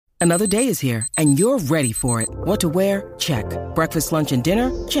Another day is here, and you're ready for it. What to wear? Check. Breakfast, lunch, and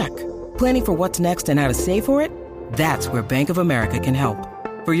dinner? Check. Planning for what's next and how to save for it? That's where Bank of America can help.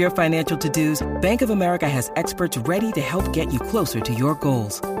 For your financial to-dos, Bank of America has experts ready to help get you closer to your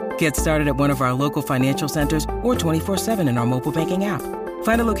goals. Get started at one of our local financial centers or 24/7 in our mobile banking app.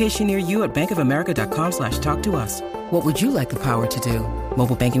 Find a location near you at bankofamerica.com/talktous. What would you like the power to do?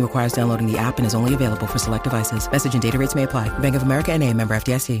 Mobile banking requires downloading the app and is only available for select devices. Message and data rates may apply. Bank of America N.A., member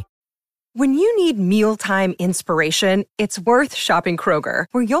FDIC. When you need mealtime inspiration, it's worth shopping Kroger,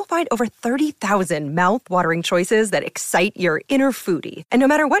 where you'll find over 30,000 mouth-watering choices that excite your inner foodie. And no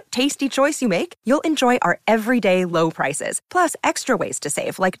matter what tasty choice you make, you'll enjoy our everyday low prices, plus extra ways to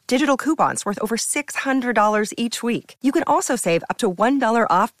save, like digital coupons worth over $600 each week. You can also save up to $1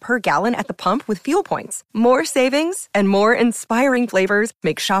 off per gallon at the pump with fuel points. More savings and more inspiring flavors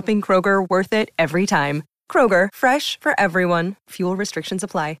make shopping Kroger worth it every time. Kroger, fresh for everyone. Fuel restrictions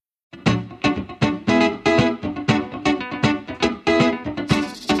apply.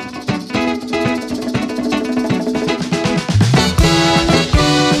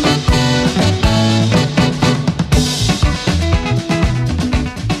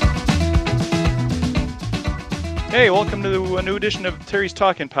 Hey, welcome to a new edition of Terry's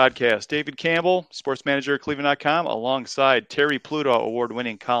Talking Podcast. David Campbell, sports manager at Cleveland.com, alongside Terry Pluto,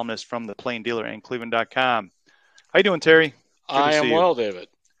 award-winning columnist from The Plain Dealer and Cleveland.com. How you doing, Terry? I am well, David.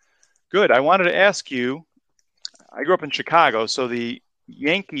 Good. I wanted to ask you, I grew up in Chicago, so the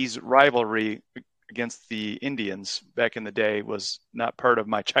Yankees rivalry against the Indians back in the day was not part of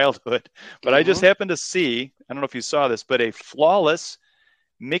my childhood. But I just happened to see, I don't know if you saw this, but a flawless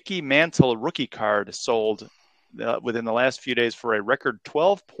Mickey Mantle rookie card sold within the last few days for a record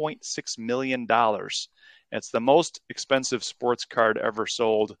 $12.6 million. It's the most expensive sports card ever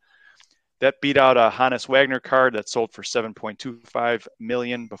sold. That beat out a Hannes Wagner card that sold for $7.25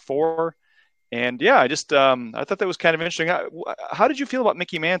 million before. And yeah, I thought that was kind of interesting. How did you feel about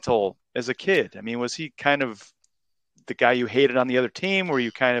Mickey Mantle as a kid? I mean, was he kind of the guy you hated on the other team?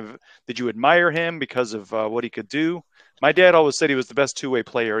 Did you admire him because of what he could do? My dad always said he was the best two-way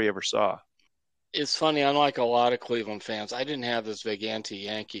player he ever saw. It's funny, unlike a lot of Cleveland fans, I didn't have this big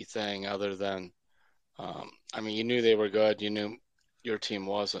anti-Yankee thing other than, you knew they were good. You knew your team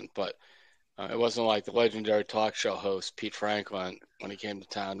wasn't, but it wasn't like the legendary talk show host, Pete Franklin, when he came to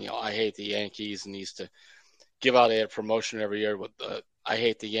town. I hate the Yankees, and he used to give out a promotion every year with I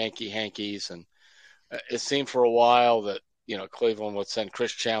hate the Yankee Hankies. And it seemed for a while that, Cleveland would send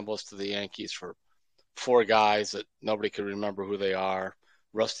Chris Chambliss to the Yankees for four guys that nobody could remember who they are.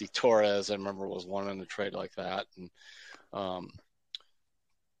 Rusty Torres, I remember, was one in a trade like that. And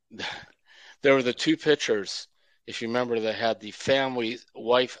there were the two pitchers, if you remember, that had the family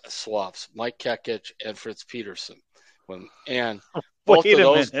wife swaps, Mike Kekich and Fritz Peterson. Both of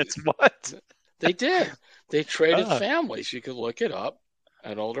those, what? They did. They traded families. You could look it up,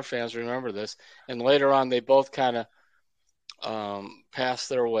 and older fans remember this. And later on, they both kind of passed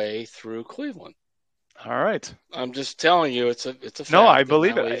their way through Cleveland. All right. I'm just telling you, it's a fact. No, I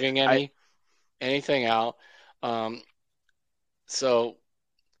believe it. Leaving anything out. So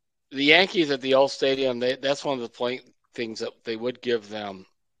the Yankees at the old stadium, that's one of the things that they would give them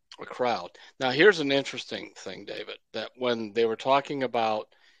a crowd. Now, here's an interesting thing, David, that when they were talking about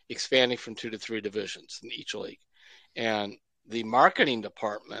expanding from 2 to 3 divisions in each league, and the marketing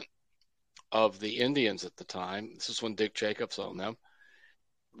department of the Indians at the time, this is when Dick Jacobs owned them,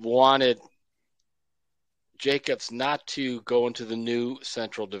 wanted Jacobs not to go into the new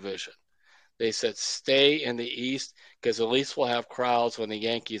Central Division. They said, stay in the East, because at least we'll have crowds when the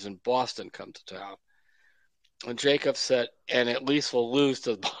Yankees in Boston come to town. And Jacobs said, and at least we'll lose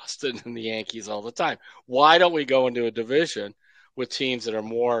to Boston and the Yankees all the time. Why don't we go into a division with teams that are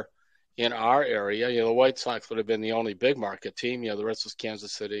more in our area? The White Sox would have been the only big market team. The rest was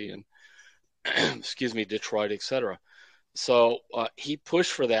Kansas City and, Detroit, etc. So he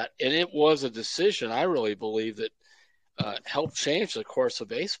pushed for that, and it was a decision, I really believe, that helped change the course of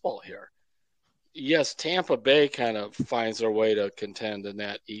baseball here. Yes, Tampa Bay kind of finds their way to contend in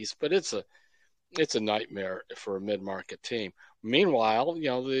that East, but it's a nightmare for a mid-market team. Meanwhile,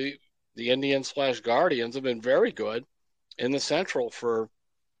 the Indians/Guardians have been very good in the Central for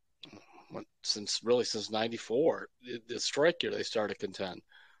since '94. The strike year they started to contend.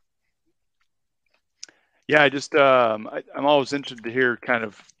 Yeah, I'm always interested to hear kind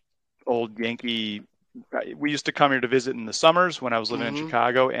of old Yankee. We used to come here to visit in the summers when I was living in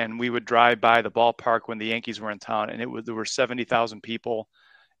Chicago, and we would drive by the ballpark when the Yankees were in town, and there were 70,000 people,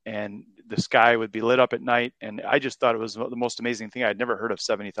 and the sky would be lit up at night. And I just thought it was the most amazing thing. I'd never heard of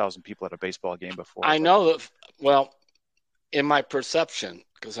 70,000 people at a baseball game before. I know that. Well, in my perception,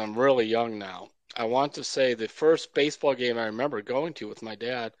 because I'm really young now, I want to say the first baseball game I remember going to with my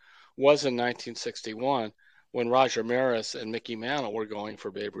dad was in 1961 when Roger Maris and Mickey Mantle were going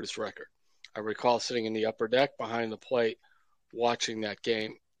for Babe Ruth's record. I recall sitting in the upper deck behind the plate watching that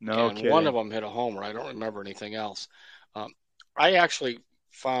game. No and kidding. One of them hit a homer. I don't remember anything else. I actually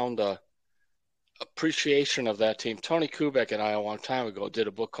found a appreciation of that team. Tony Kubek and I, a long time ago, did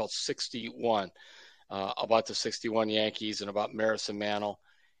a book called 61 about the 61 Yankees and about Maris and Mantle.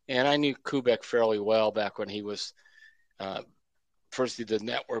 And I knew Kubek fairly well back when he was first he did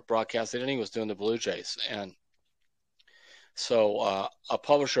network broadcasting, and he was doing the Blue Jays. And so a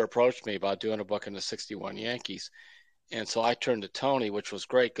publisher approached me about doing a book on the 61 Yankees. And so I turned to Tony, which was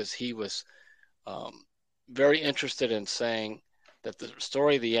great because he was very interested in saying that the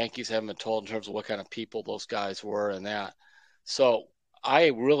story of the Yankees haven't been told in terms of what kind of people those guys were and that. So I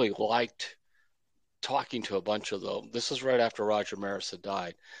really liked talking to a bunch of them. This is right after Roger Maris had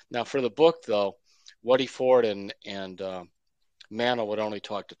died. Now for the book, though, Woody Ford and Mantle would only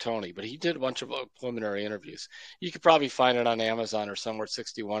talk to Tony, but he did a bunch of preliminary interviews. You could probably find it on Amazon or somewhere.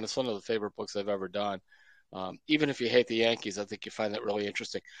 61. It's one of the favorite books I've ever done. Even if you hate the Yankees, I think you find that really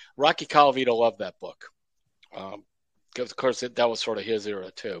interesting. Rocky Colavito loved that book. Because, of course, that was sort of his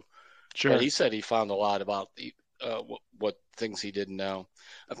era, too. Sure. But he said he found a lot about the what things he didn't know.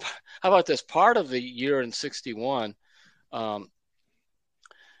 How about this? Part of the year in 61,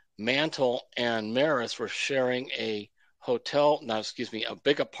 Mantle and Maris were sharing a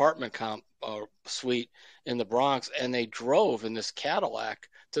big apartment suite in the Bronx, and they drove in this Cadillac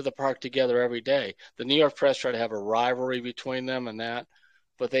to the park together every day. The New York press tried to have a rivalry between them and that,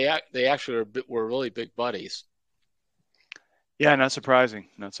 but they actually were really big buddies. Yeah, not surprising.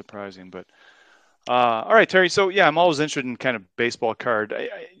 But all right, Terry. So yeah, I'm always interested in kind of baseball card.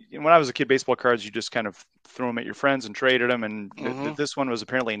 When I was a kid, baseball cards, you just kind of threw them at your friends and traded them. And this one was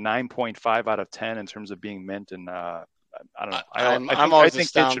apparently 9.5 out of 10 in terms of being mint. And I don't know. I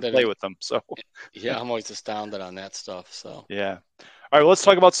think kids should play with them. So yeah, I'm always astounded on that stuff. So yeah. All right, well, let's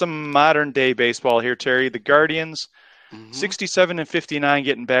talk about some modern day baseball here, Terry. The Guardians, 67-59,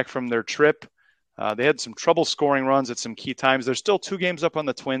 getting back from their trip. They had some trouble scoring runs at some key times. They're still 2 games up on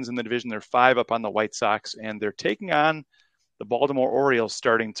the Twins in the division. They're 5 up on the White Sox, and they're taking on the Baltimore Orioles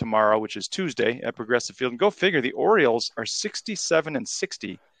starting tomorrow, which is Tuesday at Progressive Field. And go figure, the Orioles are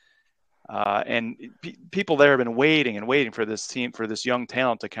 67-60. And people there have been waiting for this team, for this young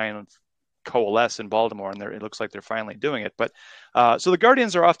talent to kind of coalesce in Baltimore, and it looks like they're finally doing it. But so the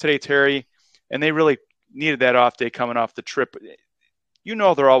Guardians are off today, Terry, and they really needed that off day coming off the trip. You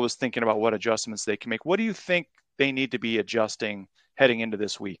know they're always thinking about what adjustments they can make. What do you think they need to be adjusting heading into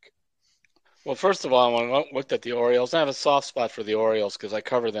this week? Well, first of all, when I looked at the Orioles, I have a soft spot for the Orioles because I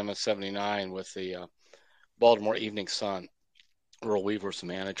covered them in 79 with the Baltimore Evening Sun. Earl Weaver's the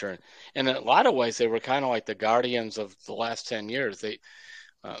manager. And in a lot of ways, they were kind of like the Guardians of the last 10 years.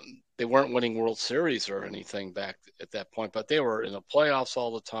 They weren't winning World Series or anything back at that point, but they were in the playoffs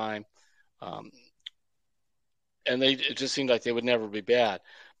all the time. And it just seemed like they would never be bad.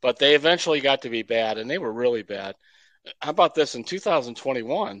 But they eventually got to be bad, and they were really bad. How about this? In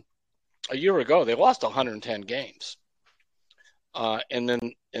 2021, a year ago, they lost 110 games. And then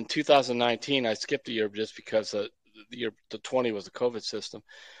in 2019, I skipped a year just because the 20 was the COVID system.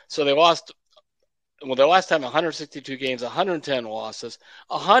 So they lost, their last time 162 games, 110 losses,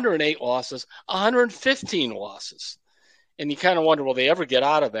 108 losses, 115 losses. And you kind of wonder, will they ever get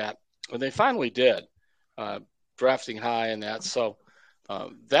out of that? And they finally did. Drafting high in that. So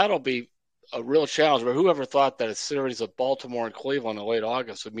that'll be a real challenge. But whoever thought that a series of Baltimore and Cleveland in late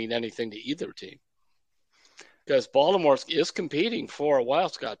August would mean anything to either team? Because Baltimore is competing for a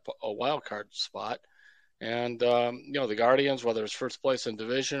wild card spot. And, the Guardians, whether it's first place in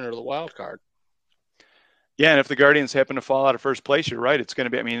division or the wild card. Yeah, and if the Guardians happen to fall out of first place, you're right. It's going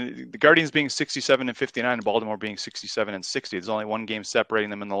to be, the Guardians being 67-59 and Baltimore being 67-60. There's only one game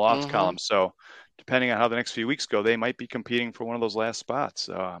separating them in the loss column. So depending on how the next few weeks go, they might be competing for one of those last spots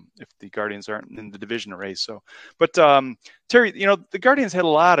if the Guardians aren't in the division race. So, but Terry, the Guardians had a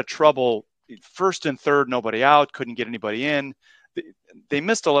lot of trouble. First and third, nobody out, couldn't get anybody in. They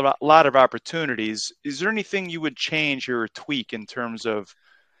missed a lot of opportunities. Is there anything you would change or tweak in terms of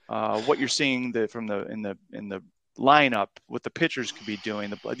what you're seeing in the lineup, what the pitchers could be doing,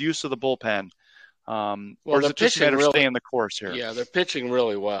 the use of the bullpen, or is it just a matter of staying the course here? Yeah, they're pitching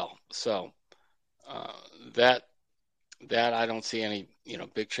really well. So that I don't see any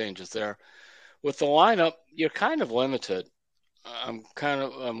big changes there. With the lineup, you're kind of limited. I'm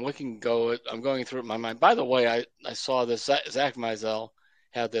going through it in my mind. By the way, I saw this. Zach Meisel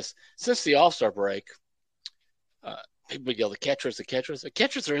had this since the All-Star break. But the catchers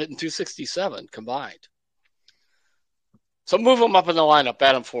are hitting 267 combined. So move them up in the lineup,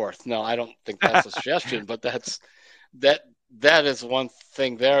 bat them fourth. No, I don't think that's a suggestion, but that is one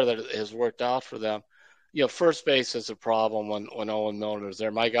thing there that has worked out for them. First base is a problem when Owen Milner is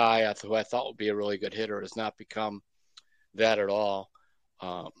there. My guy, who I thought would be a really good hitter, has not become that at all.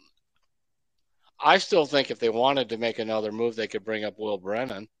 I still think if they wanted to make another move, they could bring up Will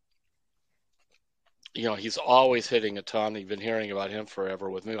Brennan. He's always hitting a ton. You've been hearing about him forever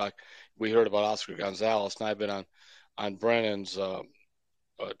with me. Like we heard about Oscar Gonzalez, and I've been on Brennan's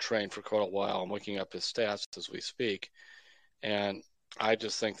train for quite a while. I'm looking up his stats as we speak. And I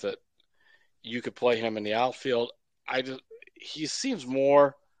just think that you could play him in the outfield. He seems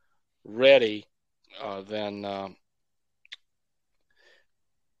more ready than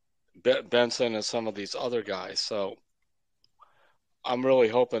Benson and some of these other guys. So I'm really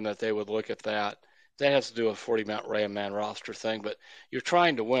hoping that they would look at that. That has to do with 40-man roster thing, but you're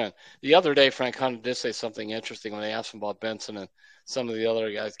trying to win. The other day, Frank Hunter did say something interesting when they asked him about Benson and some of the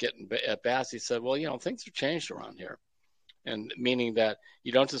other guys getting at bats. He said, well, things have changed around here. And meaning that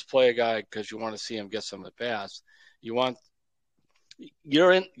you don't just play a guy because you want to see him get some at bats. You're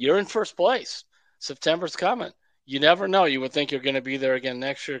in first place. September's coming. You never know. You would think you're going to be there again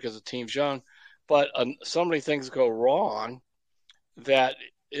next year because the team's young, but so many things go wrong that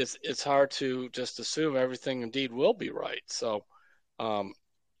it's hard to just assume everything indeed will be right. So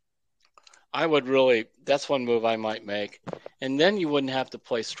I would really, that's one move I might make. And then you wouldn't have to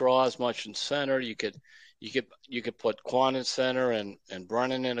play Straw as much in center. You could put Quan in center and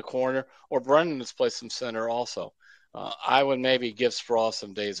Brennan in a corner, or Brennan has played some center also. I would maybe give Straw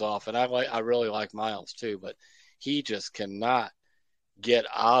some days off, and I really like Miles too, but he just cannot get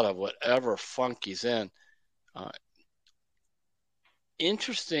out of whatever funk he's in.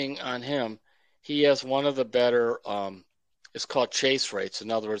 Interesting on him, he has one of the better, it's called chase rates. In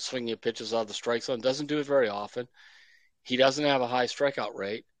other words, swinging pitches out of the strike zone. Doesn't do it very often. He doesn't have a high strikeout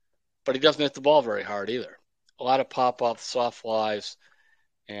rate, but he doesn't hit the ball very hard either. A lot of pop-ups, soft flies,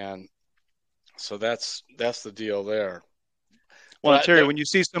 and so that's the deal there. Well, Terry, when you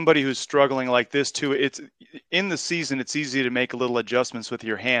see somebody who's struggling like this too, it's in the season, it's easy to make little adjustments with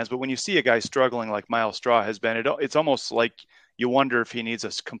your hands. But when you see a guy struggling like Miles Straw has been, it's almost like you wonder if he needs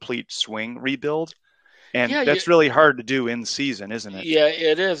a complete swing rebuild. And that's really hard to do in season, isn't it? Yeah,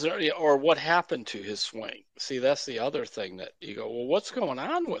 it is. Or what happened to his swing? See, that's the other thing that you go, well, what's going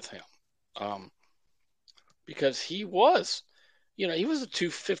on with him? Because he was a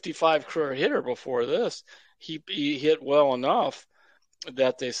 255 career hitter before this. He hit well enough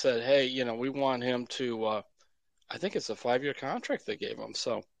that they said, hey, we want him to, I think it's a 5-year contract they gave him.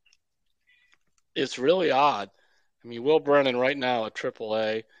 So it's really odd. I mean, Will Brennan right now at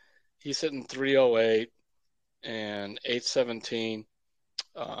AAA, he's hitting 308 and 817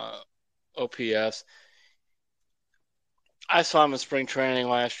 OPS. I saw him in spring training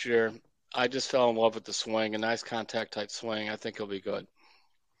last year. I just fell in love with the swing, a nice contact type swing. I think he'll be good.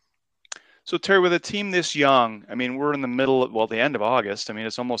 So, Terry, with a team this young, I mean, we're in the middle of, the end of August. I mean,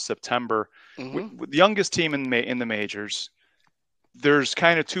 it's almost September. Mm-hmm. With the youngest team in the majors, there's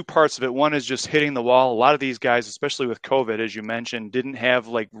kind of two parts of it. One is just hitting the wall. A lot of these guys, especially with COVID, as you mentioned, didn't have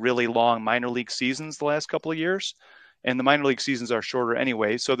like really long minor league seasons the last couple of years. And the minor league seasons are shorter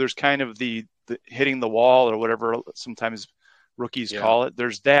anyway. So there's kind of the hitting the wall or whatever sometimes rookies call it.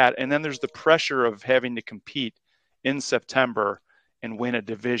 There's that. And then there's the pressure of having to compete in September and win a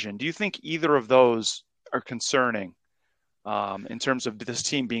division. Do you think either of those are concerning in terms of this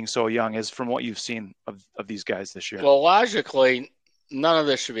team being so young, as from what you've seen of these guys this year? Well, logically, none of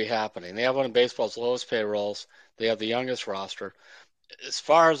this should be happening. They have one of baseball's lowest payrolls. They have the youngest roster. As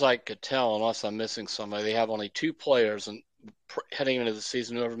far as I could tell, unless I'm missing somebody, they have only 2 players heading into the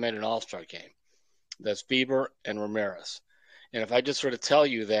season who ever made an All-Star game. That's Bieber and Ramirez. And if I just sort of tell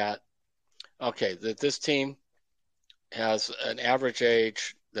you that this team has an average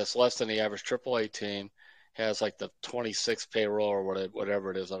age that's less than the average AAA team, has like the 26th payroll or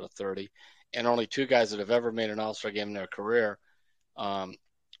whatever it is out of 30, and only 2 guys that have ever made an All-Star game in their career,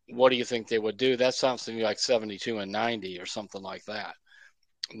 what do you think they would do? That sounds to me like 72 and 90 or something like that.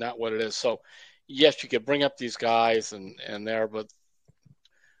 Not what it is. So, yes, you could bring up these guys and there, but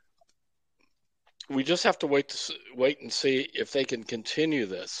we just have to wait and see if they can continue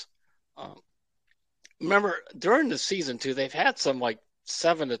this. Remember, during the season, too, they've had some like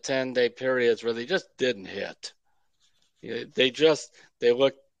 7 to 10 day periods where they just didn't hit. They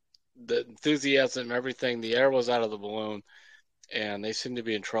looked, the enthusiasm, everything, the air was out of the balloon, and they seem to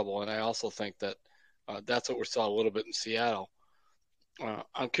be in trouble. And I also think that that's what we saw a little bit in Seattle.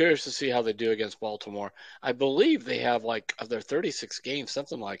 I'm curious to see how they do against Baltimore. I believe they have like of their 36 games,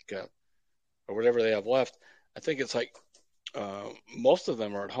 something like or whatever they have left. I think it's like most of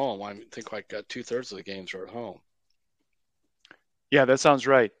them are at home. I think like 2/3 of the games are at home. Yeah, that sounds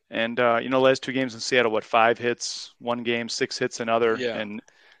right. And last two games in Seattle, 5 hits, one game, 6 hits another, Yeah. and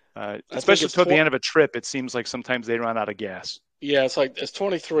especially toward the end of a trip, it seems like sometimes they run out of gas. Yeah, it's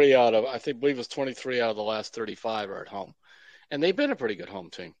 23 out of believe it's 23 out of the last 35 are at home, and they've been a pretty good home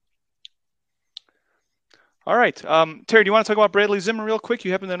team. All right, Terry, do you want to talk about Bradley Zimmer real quick?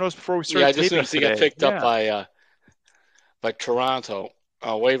 You happen to notice before we started? Yeah, I just noticed he got picked up by Toronto,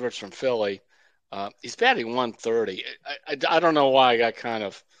 waivers from Philly. He's batting 130. I don't know why I got kind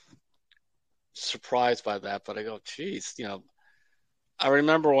of surprised by that, but I go, geez, I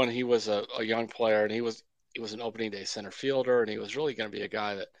remember when he was a young player and he was an opening day center fielder, and he was really going to be a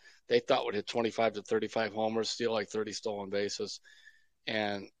guy that they thought would hit 25 to 35 homers, steal like 30 stolen bases,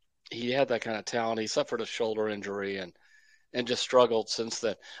 and he had that kind of talent. He suffered a shoulder injury and just struggled since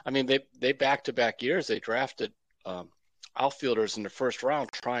then. I mean, they back-to-back years they drafted outfielders in the first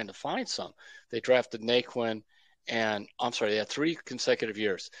round trying to find some. They drafted Naquin, and they had 3 consecutive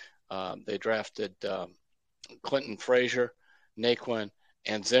years. They drafted Clinton Frazier, Naquin,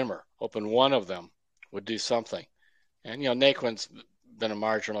 and Zimmer, hoping one of them would do something. And, Naquin's been a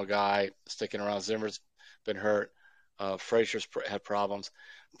marginal guy sticking around. Zimmer's been hurt. Frazier's had problems.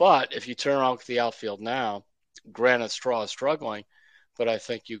 But if you turn around to the outfield now, granted Straw is struggling, but I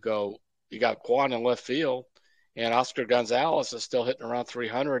think you got Kwan in left field, and Oscar Gonzalez is still hitting around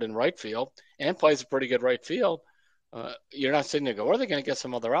 300 in right field and plays a pretty good right field. You're not sitting there going, are they going to get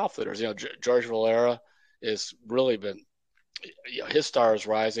some other outfielders? George Valera has really been, his star is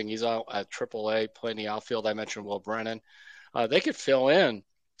rising. He's out at AAA playing the outfield. I mentioned Will Brennan. They could fill in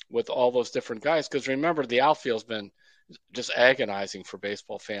with all those different guys because remember, the outfield's been just agonizing for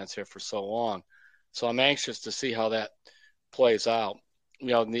baseball fans here for so long. So I'm anxious to see how that plays out.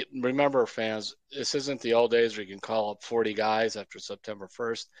 Remember, fans, this isn't the old days where you can call up 40 guys after September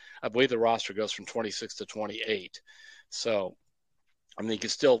 1st. I believe the roster goes from 26 to 28. So, I mean, you can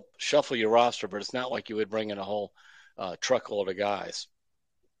still shuffle your roster, but it's not like you would bring in a whole truckload of guys.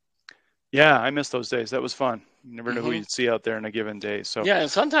 Yeah, I miss those days. That was fun. You never knew who you'd see out there in a given day. So yeah, and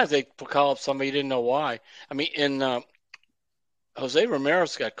sometimes they call up somebody you didn't know why. I mean, Jose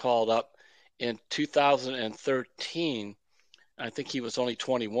Ramirez got called up in 2013. I think he was only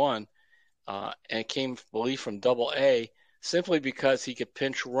 21, and came, I believe, from Double-A simply because he could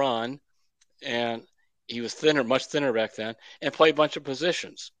pinch run, and he was thinner, much thinner back then, and play a bunch of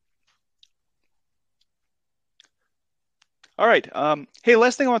positions. All right. Hey,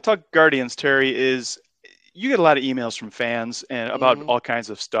 last thing I want to talk Guardians, Terry, is you get a lot of emails from fans and about all kinds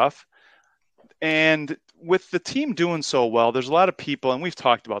of stuff. And with the team doing so well, there's a lot of people, and we've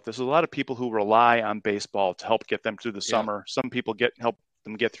talked about this, there's a lot of people who rely on baseball to help get them through the summer. Some people help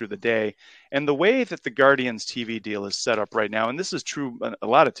them get through the day. And the way that the Guardians TV deal is set up right now, and this is true a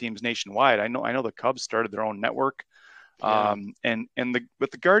lot of teams nationwide. I know the Cubs started their own network. With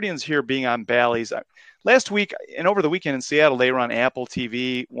the Guardians here being on Bally's, last week and over the weekend in Seattle, they were on Apple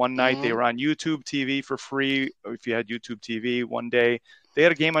TV one night. They were on YouTube TV for free if you had YouTube TV one day. They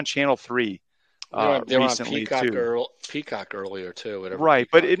had a game on Channel 3. They were recently on Peacock earlier too. Right,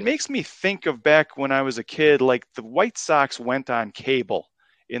 but it makes me think of back when I was a kid, like the White Sox went on cable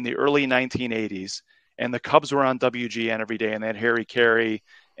in the early 1980s, and the Cubs were on WGN every day, and they had Harry Carey,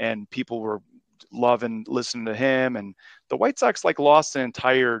 and people were loving listening to him, and the White Sox lost an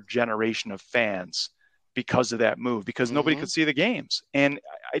entire generation of fans because of that move, because nobody could see the games. And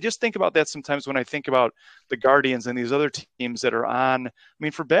I just think about that sometimes when I think about the Guardians and these other teams that are on. I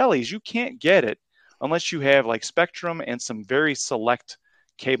mean, for Bally's, you can't get it unless you have Spectrum and some very select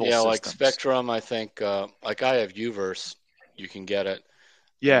cable systems. Like Spectrum, I think, I have Uverse, you can get it.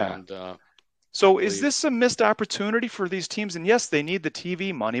 Yeah. And, so is this a missed opportunity for these teams? And yes, they need the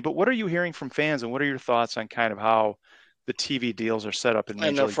TV money, but what are you hearing from fans, and what are your thoughts on kind of how the TV deals are set up in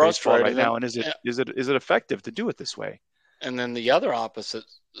Major League Baseball right now? And is it effective to do it this way? And then the other opposite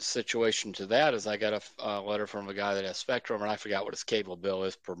situation to that is I got a letter from a guy that has Spectrum, and I forgot what his cable bill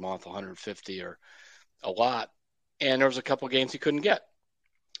is per month, $150 or a lot. And there was a couple games he couldn't get.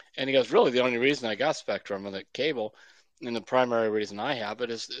 And he goes, really, the only reason I got Spectrum and the cable, and the primary reason I have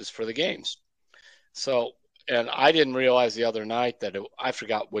it is for the games. So, and I didn't realize the other night that I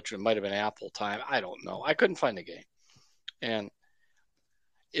forgot which, it might have been Apple time. I don't know. I couldn't find the game. And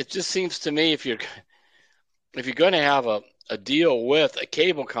it just seems to me if you're going to have a deal with a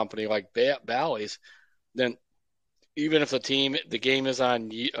cable company like Bally's, then even if the game is on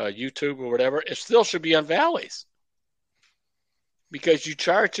YouTube or whatever, it still should be on Bally's. because you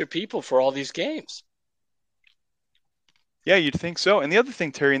charge your people for all these games. Yeah, you'd think so. And the other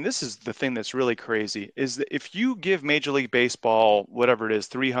thing, Terry, and this is the thing that's really crazy, is that if you give Major League Baseball, whatever it is,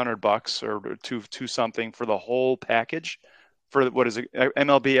 $300 or two something for the whole package, for what is it,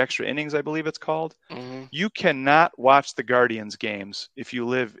 MLB Extra Innings, I believe it's called, you cannot watch the Guardians games if you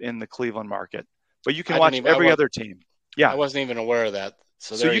live in the Cleveland market, but you can watch every other team. Yeah, I wasn't even aware of that.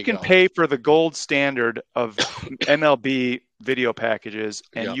 So you can pay for the gold standard of MLB video packages,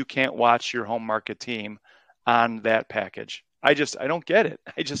 and you can't watch your home market team on that package. I don't get it.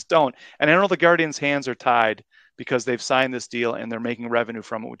 I just don't. And I know the Guardians' hands are tied because they've signed this deal and they're making revenue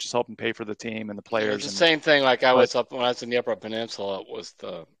from it, which is helping pay for the team and the players. It's the same thing. Like I was up when I was in the Upper Peninsula, it was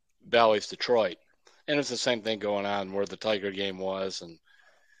the Bally's Detroit, and it's the same thing going on where the Tiger game was.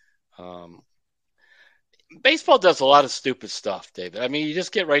 And baseball does a lot of stupid stuff, David. I mean, you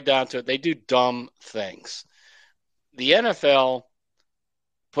just get right down to it. They do dumb things. The NFL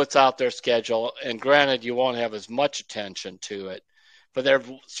puts out their schedule, and granted, you won't have as much attention to it, but they're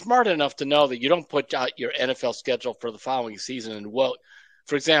smart enough to know that you don't put out your NFL schedule for the following season. And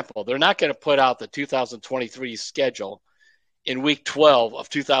for example, they're not going to put out the 2023 schedule in week 12 of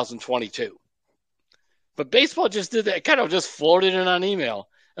 2022. But baseball just did that. It kind of just floated in on email.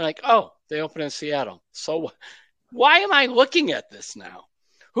 And like, oh, they open in Seattle. So why am I looking at this now?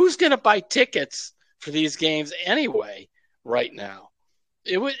 Who's going to buy tickets for these games anyway right now?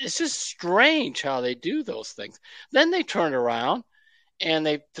 It's just strange how they do those things. Then they turn around and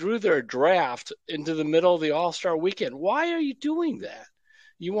they threw their draft into the middle of the All-Star weekend. Why are you doing that?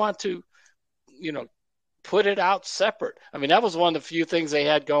 You want to, put it out separate. I mean, that was one of the few things they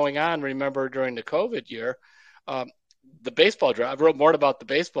had going on, remember, during the COVID year. The baseball draft. I wrote more about the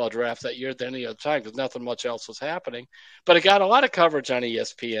baseball draft that year than any other time because nothing much else was happening. But it got a lot of coverage on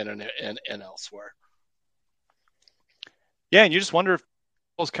ESPN and elsewhere. Yeah, and you just wonder if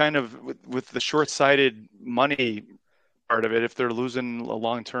kind of with the short-sighted money part of it, if they're losing a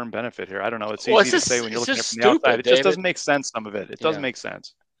long-term benefit here. I don't know. It's easy to say when you're looking at it from the outside. It just doesn't make sense, some of it. It doesn't make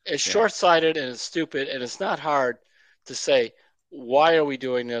sense. It's short-sighted and it's stupid, and it's not hard to say, why are we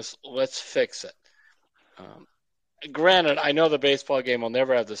doing this? Let's fix it. Granted, I know the baseball game will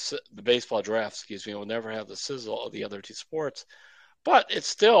never have the baseball draft, will never have the sizzle of the other two sports, but it's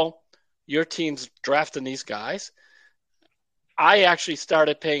still your team's drafting these guys. I actually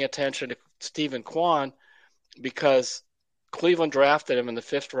started paying attention to Stephen Kwan because Cleveland drafted him in the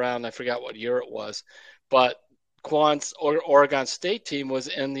 5th round. I forgot what year it was, but Kwan's Oregon State team was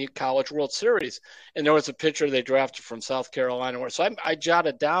in the College World Series, and there was a pitcher they drafted from South Carolina. So I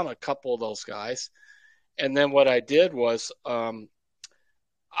jotted down a couple of those guys, and then what I did was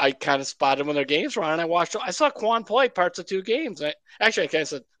I kind of spotted when their games were on. I saw Kwan play parts of 2 games. I kind of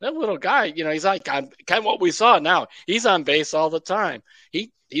said, that little guy, he's like kind of what we saw now. He's on base all the time.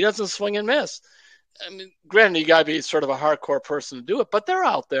 He doesn't swing and miss. I mean, granted, you got to be sort of a hardcore person to do it, but they're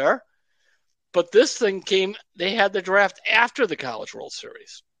out there. But this thing they had the draft after the College World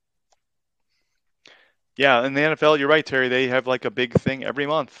Series. Yeah, in the NFL, you're right, Terry. They have like a big thing every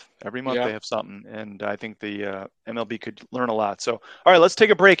month. Every month they have something, and I think the MLB could learn a lot. So, all right, let's take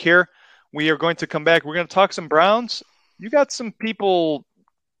a break here. We are going to come back. We're going to talk some Browns. You got some people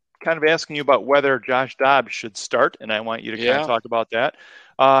kind of asking you about whether Josh Dobbs should start, and I want you to kind of talk about that.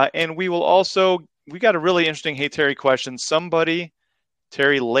 And we will also – we got a really interesting Hey Terry question. Somebody,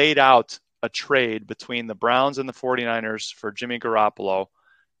 Terry, laid out a trade between the Browns and the 49ers for Jimmy Garoppolo.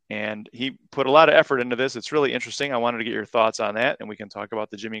 And he put a lot of effort into this. It's really interesting. I wanted to get your thoughts on that, and we can talk about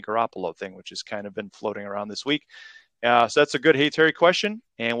the Jimmy Garoppolo thing, which has kind of been floating around this week. So that's a good Hey Terry question,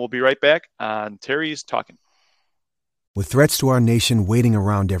 and we'll be right back on Terry's Talking. With threats to our nation waiting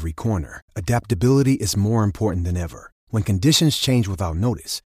around every corner, adaptability is more important than ever. When conditions change without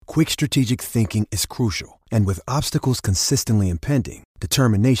notice, quick strategic thinking is crucial. And with obstacles consistently impending,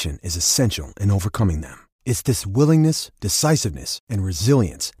 determination is essential in overcoming them. It's this willingness, decisiveness, and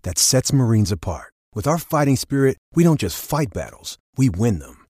resilience that sets Marines apart. With our fighting spirit, we don't just fight battles, we win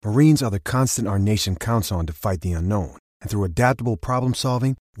them. Marines are the constant our nation counts on to fight the unknown. And through adaptable problem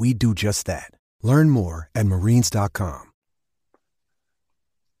solving, we do just that. Learn more at Marines.com.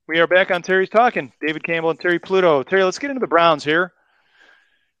 We are back on Terry's Talking. David Campbell and Terry Pluto. Terry, let's get into the Browns here.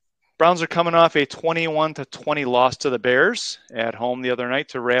 Browns are coming off a 21-20 loss to the Bears at home the other night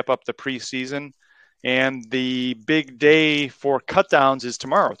to wrap up the preseason. And the big day for cutdowns is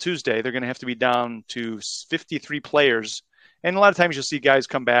tomorrow, Tuesday. They're going to have to be down to 53 players. And a lot of times you'll see guys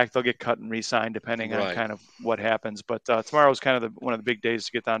come back. They'll get cut and re-signed depending on kind of what happens. But tomorrow is kind of one of the big days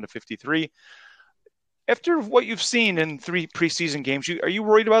to get down to 53. After what you've seen in 3 preseason games, are you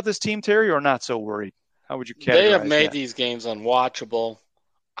worried about this team, Terry, or not so worried? How would you categorize They have made that? these games unwatchable.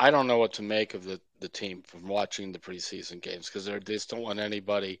 I don't know what to make of the team from watching the preseason games because they just don't want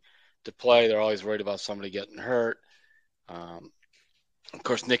anybody to play. They're always worried about somebody getting hurt. Of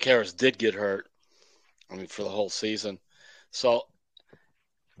course, Nick Harris did get hurt, for the whole season. So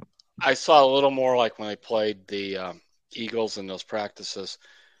I saw a little more like when they played the Eagles in those practices.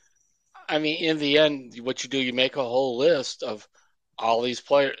 In the end, what you do, you make a whole list of all these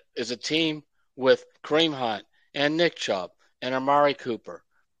players. Is a team with Kareem Hunt and Nick Chubb and Amari Cooper,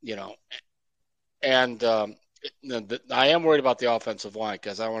 and I am worried about the offensive line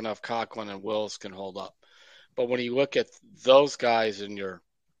because I don't know if Conklin and Willis can hold up. But when you look at those guys in your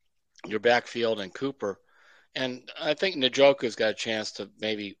backfield and Cooper, and I think Njoku's got a chance to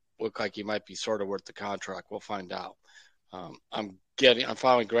maybe look like he might be sort of worth the contract. We'll find out. I'm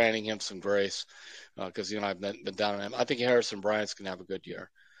finally granting him some grace because I've been down on him. I think Harrison Bryant's going to have a good year.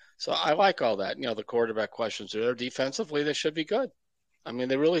 So I like all that. The quarterback questions are there. Defensively, they should be good.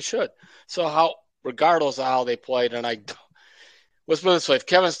 They really should. So regardless of how they played, and let's put it this way: if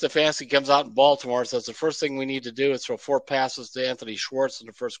Kevin Stefanski comes out in Baltimore and says the first thing we need to do is throw 4 passes to Anthony Schwartz in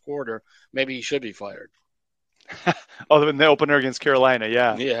the first quarter, maybe he should be fired. In the opener against Carolina,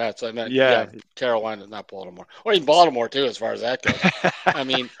 yeah. Yeah, that's what I meant. Yeah, Carolina, not Baltimore. Or even Baltimore, too, as far as that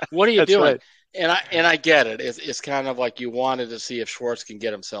goes. What are you doing? Right. And I get it. It's kind of like you wanted to see if Schwartz can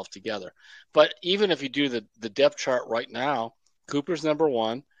get himself together. But even if you do the depth chart right now, Cooper's number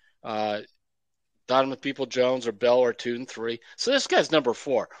 1. Donovan Peoples-Jones or Bell are 2 and 3. So this guy's number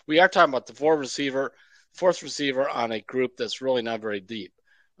 4. We are talking about the fourth receiver on a group that's really not very deep.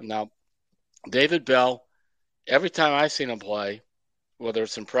 Now, David Bell, every time I've seen him play, whether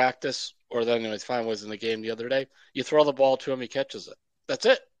it's in practice or then his final was in the game the other day, you throw the ball to him, he catches it. That's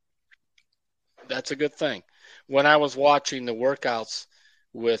it. That's a good thing. When I was watching the workouts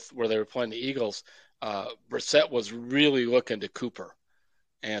where they were playing the Eagles, Brissett was really looking to Cooper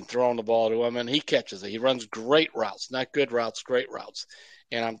and throwing the ball to him, and he catches it. He runs great routes, not good routes, great routes.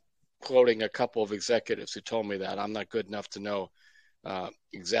 And I'm quoting a couple of executives who told me that. I'm not good enough to know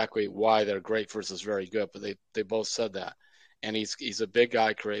exactly why they're great versus very good, but they both said that. And he's a big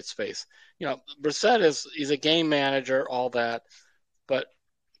guy, creates space. Brissett he's a game manager, all that, but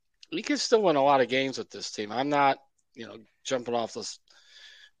he can still win a lot of games with this team. I'm not, jumping off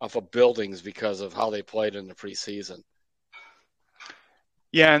of buildings because of how they played in the preseason.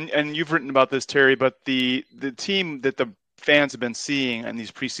 Yeah, and you've written about this, Terry, but the team that the fans have been seeing in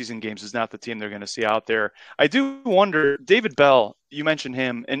these preseason games is not the team they're going to see out there. I do wonder, David Bell, you mentioned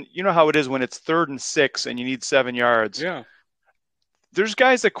him, and you know how it is when it's 3rd and 6 and you need 7 yards. Yeah. There's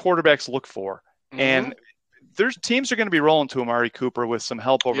guys that quarterbacks look for, Mm-hmm. and there's teams are going to be rolling to Amari Cooper with some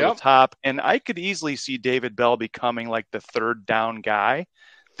help over the top, and I could easily see David Bell becoming like the 3rd down guy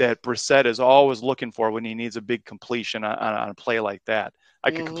that Brissett is always looking for when he needs a big completion on a play like that.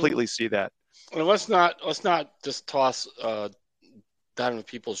 I could completely see that. Well, let's not just toss Donovan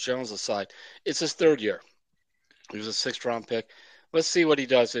Peoples-Jones aside. It's his 3rd year. He was a 6th-round pick. Let's see what he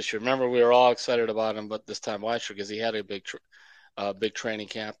does this year. Remember, we were all excited about him, but this time last year because he had a big training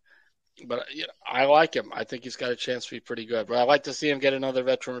camp. But I like him. I think he's got a chance to be pretty good. But I'd like to see him get another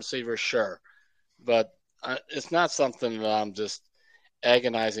veteran receiver, sure. But it's not something that I'm just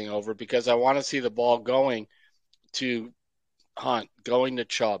agonizing over because I want to see the ball going to Hunt, going to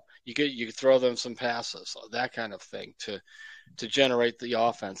Chubb. You throw them some passes, that kind of thing to generate the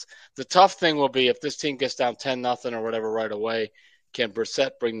offense. The tough thing will be if this team gets down 10-0 or whatever right away, can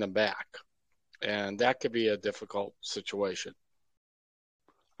Brissett bring them back? And that could be a difficult situation.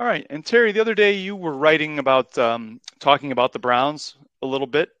 All right. And Terry, the other day you were writing about talking about the Browns a little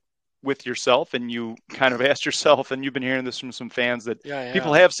bit with yourself, and you kind of asked yourself, and you've been hearing this from some fans, that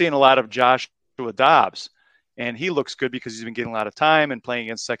people have seen a lot of Joshua Dobbs, and he looks good because he's been getting a lot of time and playing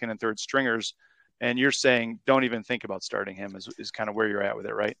against 2nd and 3rd stringers. And you're saying don't even think about starting him is kind of where you're at with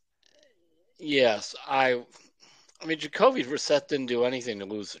it, right? Yes. Jacoby Brissett didn't do anything to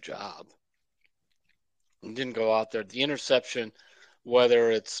lose the job. He didn't go out there. The interception, whether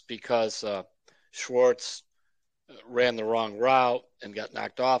it's because Schwartz ran the wrong route and got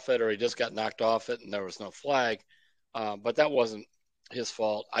knocked off it, or he just got knocked off it and there was no flag, but that wasn't his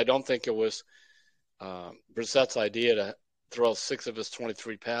fault. I don't think it was Brissett's idea to throw 6 of his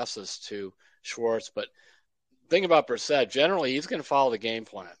 23 passes to Schwartz. But the thing about Brissett, generally he's going to follow the game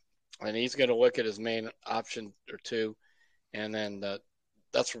plan, and he's going to look at his main option or two, and then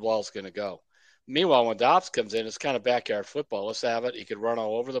that's where the ball's going to go. Meanwhile, when Dobbs comes in, it's kind of backyard football. Let's have it. He could run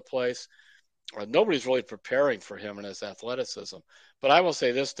all over the place. Nobody's really preparing for him and his athleticism. But I will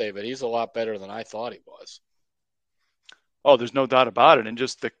say this, David, he's a lot better than I thought he was. Oh, there's no doubt about it. And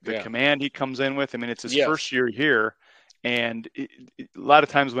just the Yeah. command he comes in with. I mean, it's his Yes. first year here. And a lot of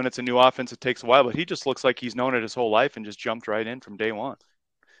times when it's a new offense, it takes a while, but he just looks like he's known it his whole life and just jumped right in from day one.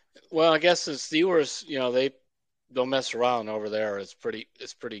 Well, I guess the Steelers, they don't mess around over there. It's pretty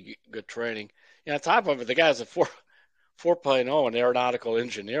good training. And on top of it, the guy's a 4.0 in aeronautical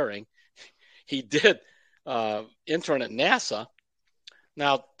engineering. He did intern at NASA.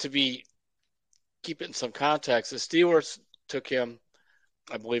 Now, keep it in some context, the Steelers took him,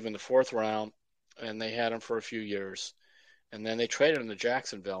 I believe, in the 4th round, and they had him for a few years. And then they traded him to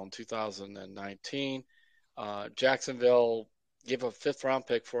Jacksonville in 2019. Jacksonville gave a 5th-round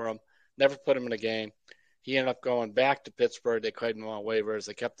pick for him, never put him in a game. He ended up going back to Pittsburgh. They claimed him on waivers.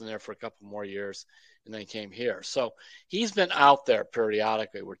 They kept him there for a couple more years, and then he came here. So he's been out there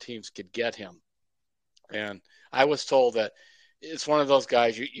periodically where teams could get him. And I was told that it's one of those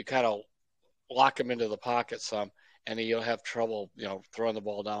guys you kind of lock him into the pocket some, and you'll have trouble, throwing the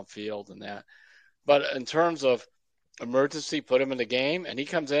ball downfield and that. But in terms of emergency, put him in the game, and he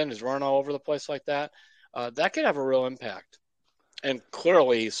comes in, is running all over the place like that, that could have a real impact. And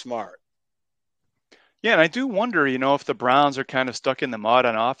clearly he's smart. Yeah, and I do wonder, if the Browns are kind of stuck in the mud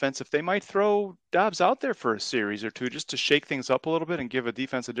on offense, if they might throw Dobbs out there for a series or two just to shake things up a little bit and give a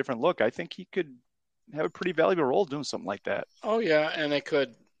defense a different look. I think he could have a pretty valuable role doing something like that. Oh, yeah, and they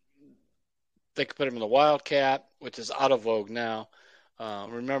could put him in the Wildcat, which is out of vogue now.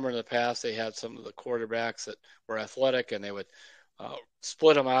 Remember in the past they had some of the quarterbacks that were athletic, and they would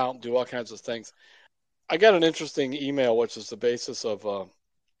split them out and do all kinds of things. I got an interesting email, which is the basis of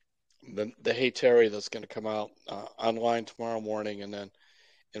the Hey Terry that's going to come out online tomorrow morning and then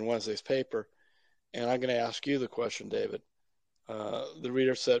in Wednesday's paper. And I'm going to ask you the question, David. The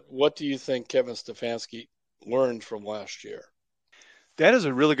reader said, what do you think Kevin Stefanski learned from last year? That is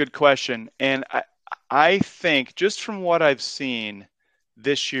a really good question. And I think just from what I've seen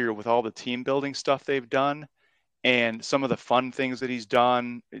this year with all the team building stuff they've done and some of the fun things that he's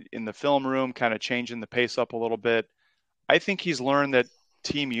done in the film room, kind of changing the pace up a little bit, I think he's learned that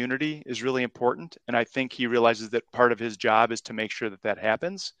team unity is really important. And I think he realizes that part of his job is to make sure that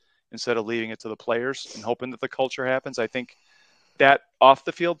happens instead of leaving it to the players and hoping that the culture happens. I think that off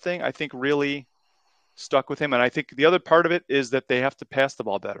the field thing, I think really stuck with him. And I think the other part of it is that they have to pass the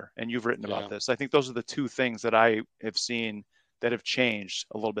ball better. And you've written about this. I think those are the two things that I have seen that have changed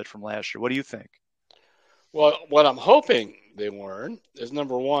a little bit from last year. What do you think? Well, what I'm hoping they learn is,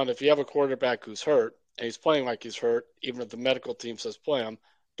 number one, if you have a quarterback who's hurt and he's playing like he's hurt, even if the medical team says play him,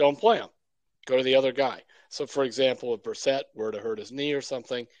 don't play him. Go to the other guy. So, for example, if Brissett were to hurt his knee or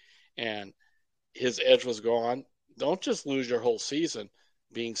something and his edge was gone, don't just lose your whole season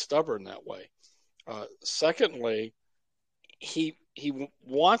being stubborn that way. Secondly, he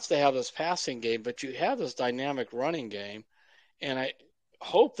wants to have this passing game, but you have this dynamic running game, and I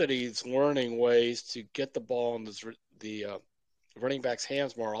hope that he's learning ways to get the ball in the running back's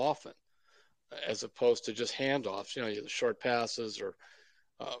hands more often, as opposed to just handoffs. The short passes or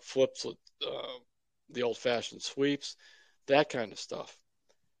flips with the old-fashioned sweeps, that kind of stuff.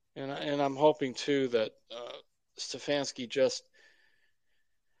 And I'm hoping too that Stefanski just,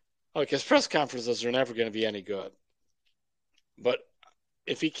 his press conferences are never going to be any good. But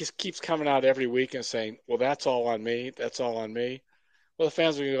if he keeps coming out every week and saying, well, that's all on me, well, the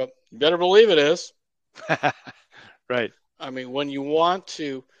fans are going to go, you better believe it is. Right. I mean, when you want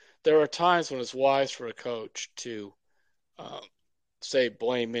to, there are times when it's wise for a coach to say,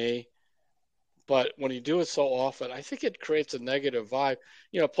 blame me. But when you do it so often, I think it creates a negative vibe.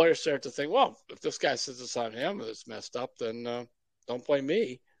 Players start to think, well, if this guy says it's on him and it's messed up, then don't blame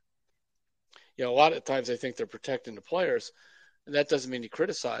me. A lot of times I think they're protecting the players, and that doesn't mean you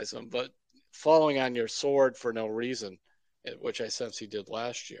criticize them, but falling on your sword for no reason, which I sense he did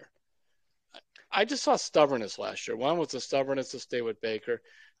last year. I just saw stubbornness last year. One was the stubbornness to stay with Baker.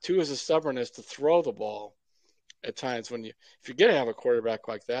 Two is the stubbornness to throw the ball at times if you're going to have a quarterback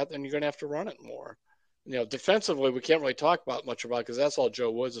like that, then you're going to have to run it more. Defensively, we can't really talk much about because that's all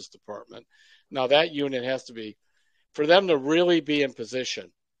Joe Woods' department. Now, that unit has to be, for them to really be in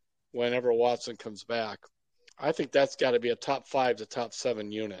position whenever Watson comes back, I think that's got to be a top 5 to top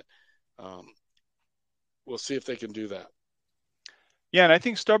 7 unit. We'll see if they can do that. Yeah, and I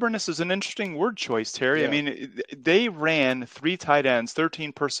think stubbornness is an interesting word choice, Terry. Yeah. I mean, they ran 3 tight ends,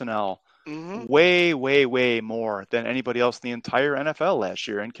 13 personnel, way, way, way more than anybody else in the entire NFL last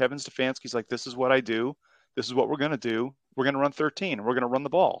year. And Kevin Stefanski's like, this is what I do. This is what we're going to do. We're going to run 13, and we're going to run the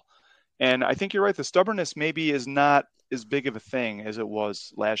ball. And I think you're right. The stubbornness maybe is not as big of a thing as it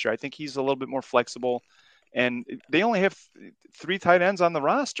was last year. I think he's a little bit more flexible. And they only have 3 tight ends on the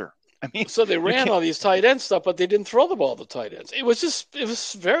roster. I mean, So they ran all these tight end stuff, but they didn't throw the ball to tight ends. It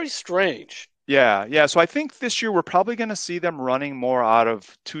was very strange. Yeah. So I think this year we're probably going to see them running more out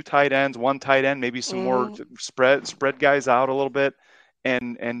of 2 tight ends, 1 tight end, maybe some more spread guys out a little bit,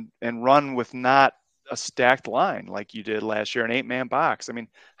 and run with not a stacked line like you did last year, an 8-man box. I mean,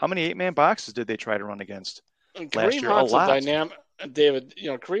 how many 8-man boxes did they try to run against last year? A lot. David,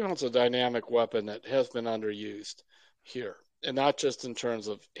 Kareem Hunt's a dynamic weapon that has been underused here, and not just in terms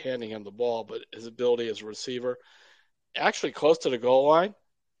of handing him the ball, but his ability as a receiver. Actually, close to the goal line.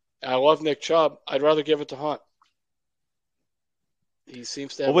 I love Nick Chubb. I'd rather give it to Hunt. He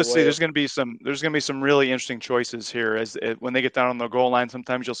seems to have. Well, let's see. There's going to be some really interesting choices here when they get down on the goal line.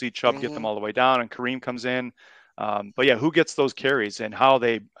 Sometimes you'll see Chubb get them all the way down, and Kareem comes in. But yeah, who gets those carries and how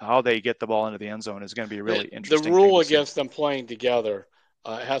they get the ball into the end zone is going to be really interesting. The rule against them playing together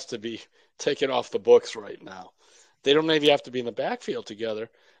has to be taken off the books right now. They don't maybe have to be in the backfield together,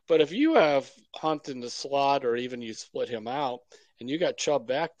 but if you have Hunt in the slot or even you split him out and you got Chubb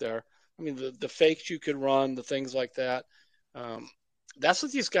back there, I mean the fakes you could run, the things like that. That's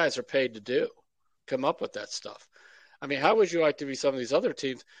what these guys are paid to do, come up with that stuff. I mean, how would you like to be some of these other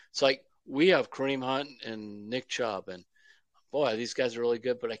teams? It's like we have Kareem Hunt and Nick Chubb, and boy, these guys are really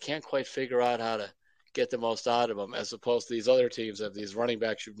good, but I can't quite figure out how to get the most out of them, as opposed to these other teams that have these running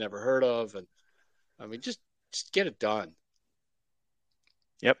backs you've never heard of. And I mean, just get it done.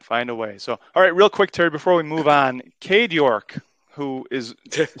 Yep, find a way. So, all right, real quick, Terry, before we move on, Cade York, who is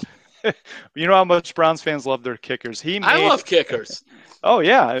you know how much Browns fans love their kickers. I love kickers. Oh,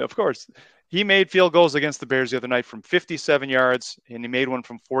 yeah, of course. He made field goals against the Bears the other night from 57 yards, and he made one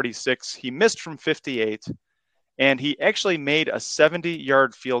from 46. He missed from 58, and he actually made a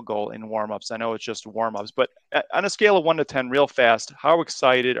 70-yard field goal in warm-ups. I know it's just warm-ups, but on a scale of 1 to 10, real fast, how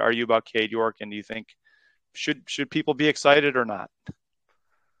excited are you about Cade York, and do you think should people be excited or not?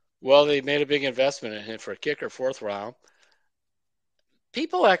 Well, they made a big investment in him for a kicker, 4th round.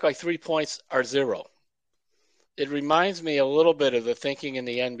 People act like 3 points are 0. It reminds me a little bit of the thinking in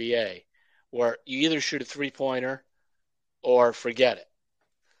the NBA, where you either shoot a 3-pointer or forget it.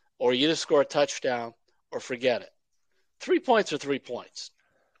 Or you either score a touchdown or forget it. 3 points are 3 points.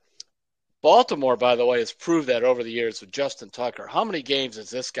 Baltimore, by the way, has proved that over the years with Justin Tucker. How many games has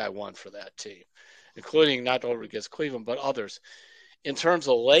this guy won for that team, including not only against Cleveland, but others? In terms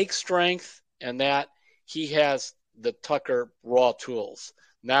of leg strength and that, he has the Tucker raw tools.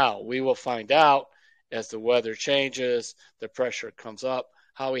 Now, we will find out as the weather changes, the pressure comes up,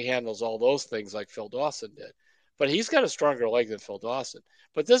 how he handles all those things like Phil Dawson did. But he's got a stronger leg than Phil Dawson.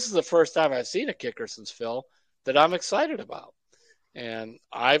 But this is the first time I've seen a kicker since Phil that I'm excited about. And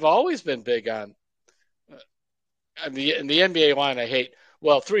I've always been big on in the NBA line. I hate,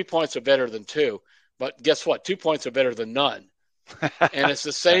 3 points are better than 2. But guess what? 2 points are better than none. And it's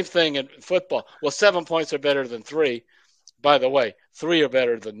the same thing in football. 7 points are better than 3. By the way, 3 are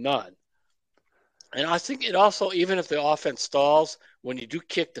better than none. And I think it also, even if the offense stalls, when you do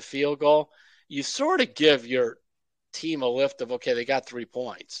kick the field goal, you sort of give your team a lift of, okay, they got 3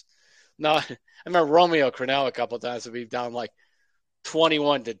 points. Now, I remember Romeo Crennel a couple of times would be down like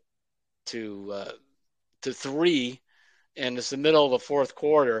 21 to 3, and it's the middle of the 4th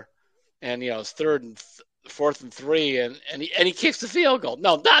quarter, and it's 4th and 3, and he kicks the field goal.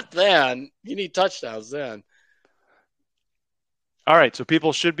 No, not then. You need touchdowns then. All right, so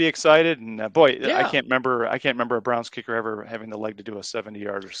people should be excited, and yeah. I can't remember a Browns kicker ever having the leg to do a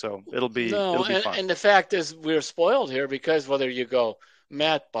 70-yarder. So it'll be fun. And the fact is, we're spoiled here because whether you go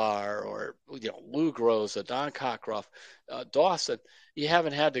Matt Barr or Lou Groza, Don Cockcroft, Dawson, you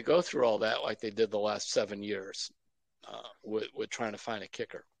haven't had to go through all that like they did the last 7 years with trying to find a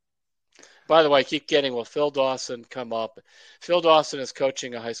kicker. By the way, I keep getting, will Phil Dawson come up? Phil Dawson is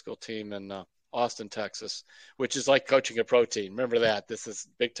coaching a high school team in Austin, Texas, which is like coaching a pro team. Remember that. This is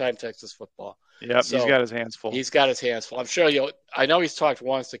big-time Texas football. Yep, so he's got his hands full. He's got his hands full. I'm sure I know he's talked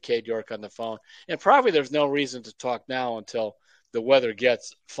once to Cade York on the phone, and probably there's no reason to talk now until the weather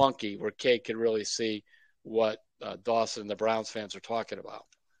gets funky where Cade can really see what Dawson and the Browns fans are talking about.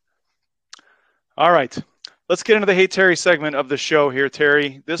 All right. Let's get into the Hey Terry segment of the show here,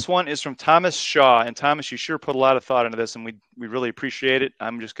 Terry. This one is from Thomas Shaw. And Thomas, you sure put a lot of thought into this, and we really appreciate it.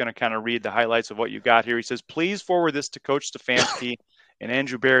 I'm just going to kind of read the highlights of what you got here. He says, please forward this to Coach Stefanski and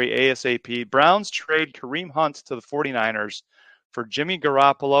Andrew Berry ASAP. Browns trade Kareem Hunt to the 49ers for Jimmy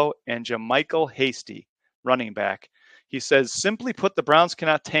Garoppolo and JaMycal Hasty, running back. He says, simply put, the Browns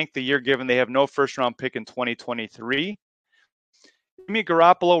cannot tank the year given they have no first-round pick in 2023. Jimmy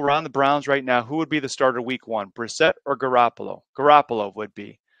Garoppolo, we're on the Browns right now. Who would be the starter week 1, Brissett or Garoppolo? Garoppolo would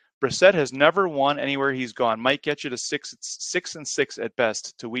be. Brissett has never won anywhere he's gone. Might get you to 6-6 at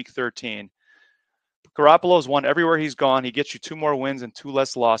best to week 13. Garoppolo's won everywhere he's gone. He gets you 2 more wins and 2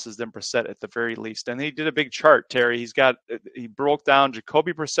 less losses than Brissett at the very least. And he did a big chart, Terry. He broke down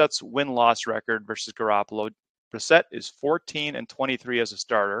Jacoby Brissett's win-loss record versus Garoppolo. Brissett is 14-23 as a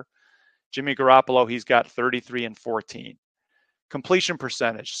starter. Jimmy Garoppolo, he's got 33-14. Completion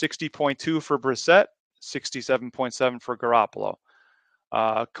percentage, 60.2 for Brissett, 67.7 for Garoppolo.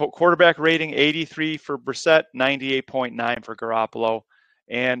 Quarterback rating, 83 for Brissett, 98.9 for Garoppolo.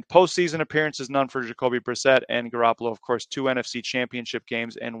 And postseason appearances, none for Jacoby Brissett, and Garoppolo, of course, 2 NFC championship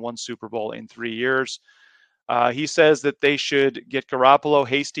games and 1 Super Bowl in 3 years. He says that they should get Garoppolo,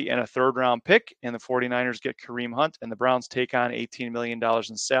 Hasty, and a 3rd-round pick, and the 49ers get Kareem Hunt, and the Browns take on $18 million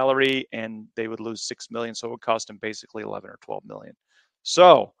in salary, and they would lose $6 million, so it would cost them basically $11 or $12 million.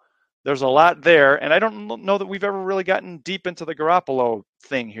 So there's a lot there, and I don't know that we've ever really gotten deep into the Garoppolo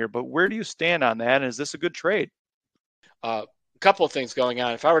thing here, but where do you stand on that, and is this a good trade? A couple of things going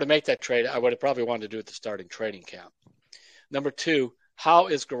on. If I were to make that trade, I would have probably wanted to do it at the starting training camp. Number 2, how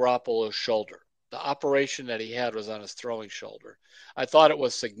is Garoppolo's shoulder? The operation that he had was on his throwing shoulder. I thought it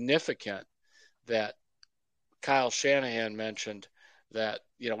was significant that Kyle Shanahan mentioned that,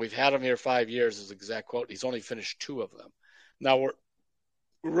 we've had him here 5 years, is the exact quote. He's only finished 2 of them. Now we're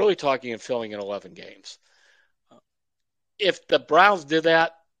really talking and filling in 11 games. If the Browns did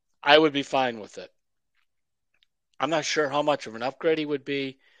that, I would be fine with it. I'm not sure how much of an upgrade he would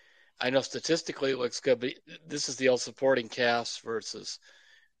be. I know statistically it looks good, but this is the old supporting cast versus,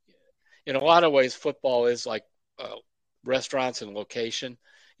 in a lot of ways, football is like restaurants and location.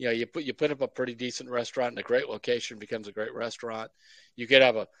 You put up a pretty decent restaurant, and a great location becomes a great restaurant. You could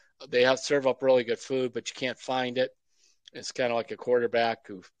have they serve up really good food, but you can't find it. It's kind of like a quarterback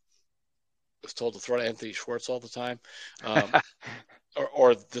who was told to throw to Anthony Schwartz all the time,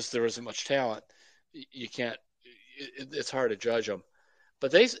 or there isn't much talent. You can't. It's hard to judge them,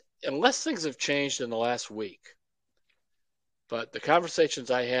 but unless things have changed in the last week. But the conversations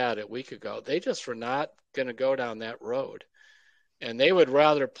I had a week ago, they just were not going to go down that road, and they would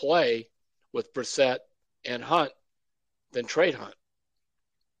rather play with Brissett and Hunt than trade Hunt.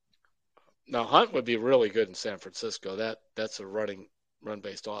 Now Hunt would be really good in San Francisco. That's a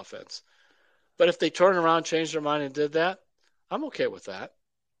run-based offense. But if they turn around, change their mind, and did that, I'm okay with that.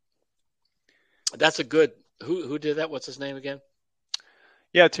 That's a good. Who did that? What's his name again?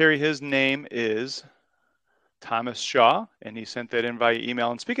 Yeah, Terry, his name is Thomas Shaw, and he sent that in via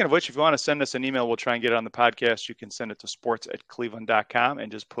email. And speaking of which, if you want to send us an email, we'll try and get it on the podcast. You can send it to sports@cleveland.com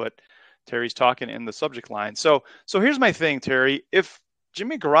and just put Terry's talking in the subject line. So here's my thing, Terry. If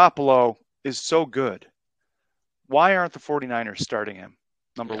Jimmy Garoppolo is so good, why aren't the 49ers starting him,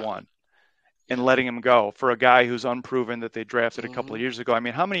 number one, and letting him go for a guy who's unproven that they drafted a couple of years ago? I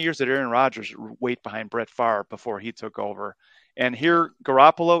mean, how many years did Aaron Rodgers wait behind Brett Favre before he took over? And here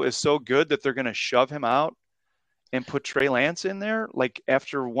Garoppolo is so good that they're going to shove him out and put Trey Lance in there, like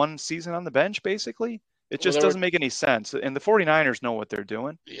after 1 season on the bench, basically? It just doesn't make any sense. And the 49ers know what they're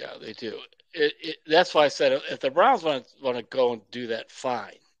doing. Yeah, they do. That's why I said if the Browns want to go and do that,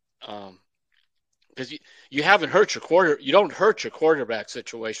 fine. Because you haven't hurt you don't hurt your quarterback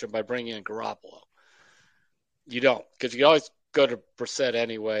situation by bringing in Garoppolo. You don't, because you always go to Brissett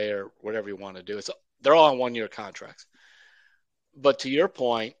anyway or whatever you want to do. They're all on 1-year contracts. But to your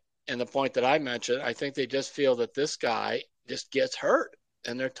point, and the point that I mentioned, I think they just feel that this guy just gets hurt,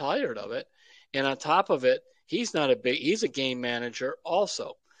 and they're tired of it. And on top of it, he's a game manager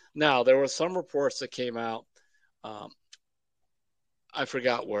also. Now, there were some reports that came out. I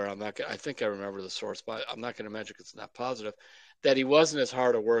forgot where. I think I remember the source, but I'm not going to mention because it's not positive, that he wasn't as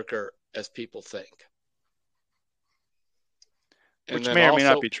hard a worker as people think. Which may or may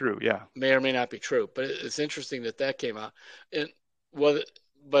not be true, yeah. May or may not be true. But it's interesting that came out.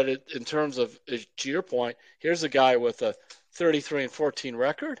 But in terms of, to your point, here's a guy with a 33-14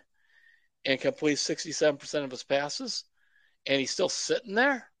 record and completes 67% of his passes, and he's still sitting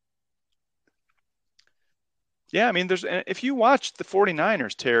there. Yeah, I mean, if you watch the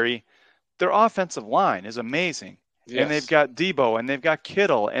 49ers, Terry, their offensive line is amazing. Yes. And they've got Debo and they've got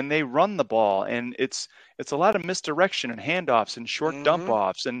Kittle and they run the ball, and it's a lot of misdirection and handoffs and short dump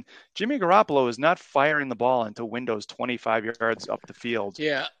offs. And Jimmy Garoppolo is not firing the ball into windows 25 yards up the field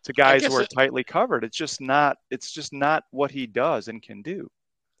to guys who are tightly covered. It's just not what he does and can do.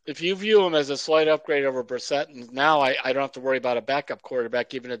 If you view him as a slight upgrade over Brissett, and now I don't have to worry about a backup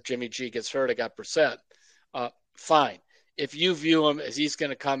quarterback, even if Jimmy G gets hurt, I got Brissett. Fine. If you view him as he's going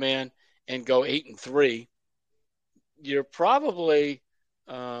to come in and go 8-3, you're probably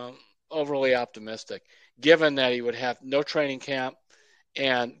overly optimistic, given that he would have no training camp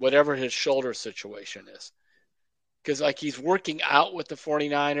and whatever his shoulder situation is. Because like he's working out with the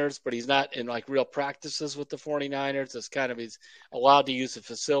 49ers, but he's not in like real practices with the 49ers. It's kind of he's allowed to use the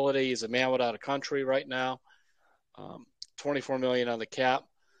facility. He's a man without a country right now. $24 million on the cap.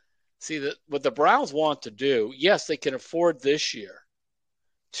 See, what the Browns want to do, yes, they can afford this year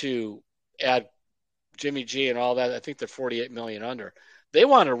to add Jimmy G and all that. I think they're $48 million under. They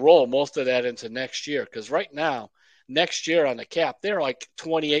want to roll most of that into next year because right now, next year on the cap, they're like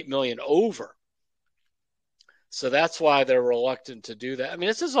 $28 million over. So that's why they're reluctant to do that. I mean,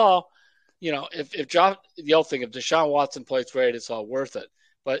 this is all, if the old thing, if Deshaun Watson plays great, it's all worth it.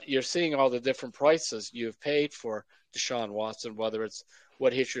 But you're seeing all the different prices you've paid for Deshaun Watson, whether it's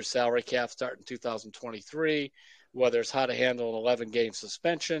what hits your salary cap starting 2023, whether it's how to handle an 11-game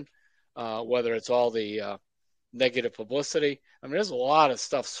suspension, whether it's all the negative publicity. I mean, there's a lot of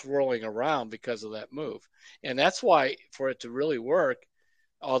stuff swirling around because of that move. And that's why for it to really work,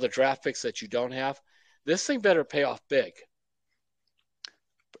 all the draft picks that you don't have, this thing better pay off big.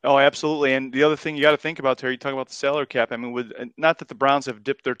 Oh, absolutely. And the other thing you got to think about, Terry, you talk about the salary cap. I mean, not that the Browns have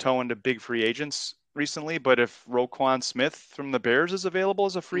dipped their toe into big free agents recently, but if Roquan Smith from the Bears is available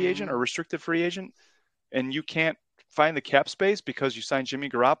as a free agent or restricted free agent, and you can't find the cap space because you signed Jimmy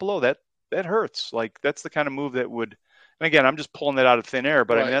Garoppolo, that hurts. Like that's the kind of move that would, and again, I'm just pulling that out of thin air,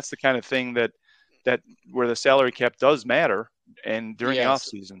 but right. I mean, that's the kind of thing that where the salary cap does matter. And during the off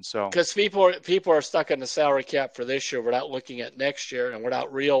season, so because people are stuck on the salary cap for this year without looking at next year and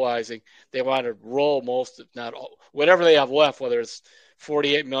without realizing they want to roll most, if not all, whatever they have left, whether it's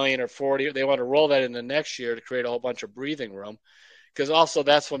 $48 million or $40, they want to roll that into next year to create a whole bunch of breathing room. Because also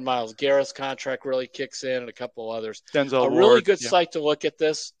that's when Myles Garrett's contract really kicks in and a couple others. Denzel Ward, really good site to look at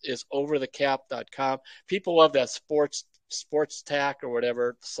this is overthecap.com. People love that sports tack or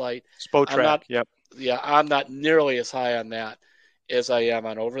whatever site. Spotrac, yep. Yeah, I'm not nearly as high on that as I am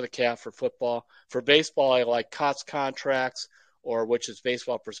on Over the Cap for football. For baseball, I like Cots Contracts, which is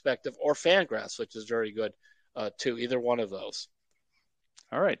Baseball Perspective, or Fangraphs, which is very good too. Either one of those.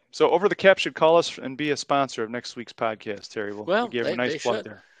 All right. So Over the Cap should call us and be a sponsor of next week's podcast, Terry. We'll give a nice plug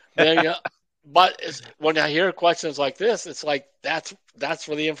there. But when I hear questions like this, it's like that's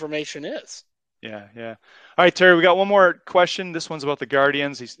where the information is. Yeah. All right, Terry, we got one more question. This one's about the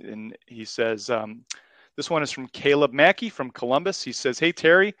Guardians. He says, this one is from Caleb Mackey from Columbus. He says, hey,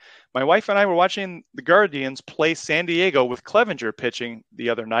 Terry, my wife and I were watching the Guardians play San Diego with Clevenger pitching the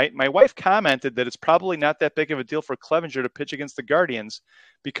other night. My wife commented that it's probably not that big of a deal for Clevenger to pitch against the Guardians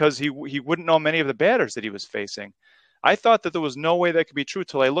because he wouldn't know many of the batters that he was facing. I thought that there was no way that could be true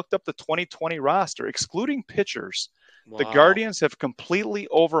till I looked up the 2020 roster, excluding pitchers. Wow. The Guardians have completely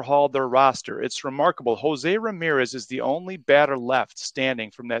overhauled their roster. It's remarkable. Jose Ramirez is the only batter left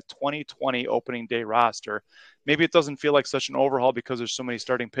standing from that 2020 opening day roster. Maybe it doesn't feel like such an overhaul because there's so many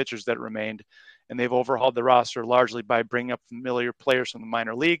starting pitchers that remained, and they've overhauled the roster largely by bringing up familiar players from the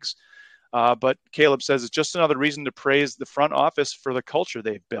minor leagues. But Caleb says it's just another reason to praise the front office for the culture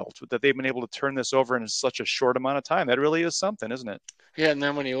they've built, that they've been able to turn this over in such a short amount of time. That really is something, isn't it? Yeah, and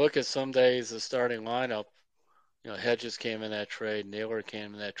then when you look at some days the starting lineup, Hedges came in that trade, Naylor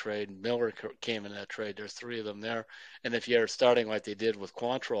came in that trade, Miller came in that trade. There's three of them there. And if you're starting like they did with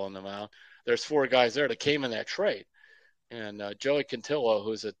Quantrill on the mound, there's four guys there that came in that trade. And Joey Cantillo,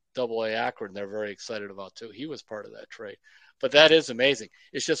 who's at AA Akron, they're very excited about too. He was part of that trade. But that is amazing.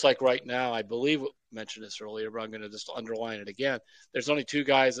 It's just like right now, I believe I mentioned this earlier, but I'm going to just underline it again. There's only two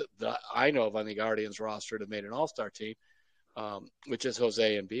guys that I know of on the Guardians roster that made an all-star team, which is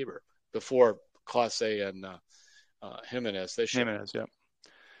Jose and Bieber, before Clase and Jimenez. Jimenez, yeah.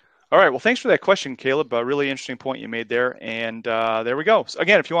 All right. Well, thanks for that question, Caleb. A really interesting point you made there. And there we go. So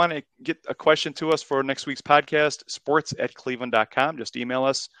again, if you want to get a question to us for next week's podcast, sports@cleveland.com. Just email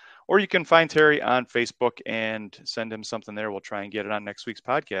us. Or you can find Terry on Facebook and send him something there. We'll try and get it on next week's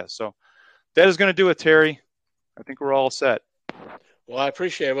podcast. So that is going to do it, Terry. I think we're all set. Well, I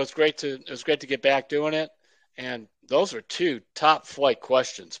appreciate it. It was great to get back doing it. And those are two top flight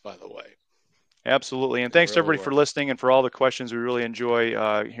questions, by the way. Absolutely. And thanks to everybody for listening and for all the questions. We really enjoy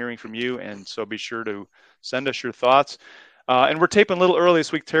hearing from you. And so be sure to send us your thoughts. And we're taping a little early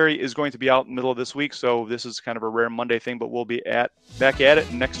this week. Terry is going to be out in the middle of this week. So this is kind of a rare Monday thing, but we'll be back at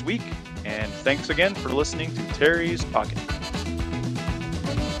it next week. And thanks again for listening to Terry's Talking.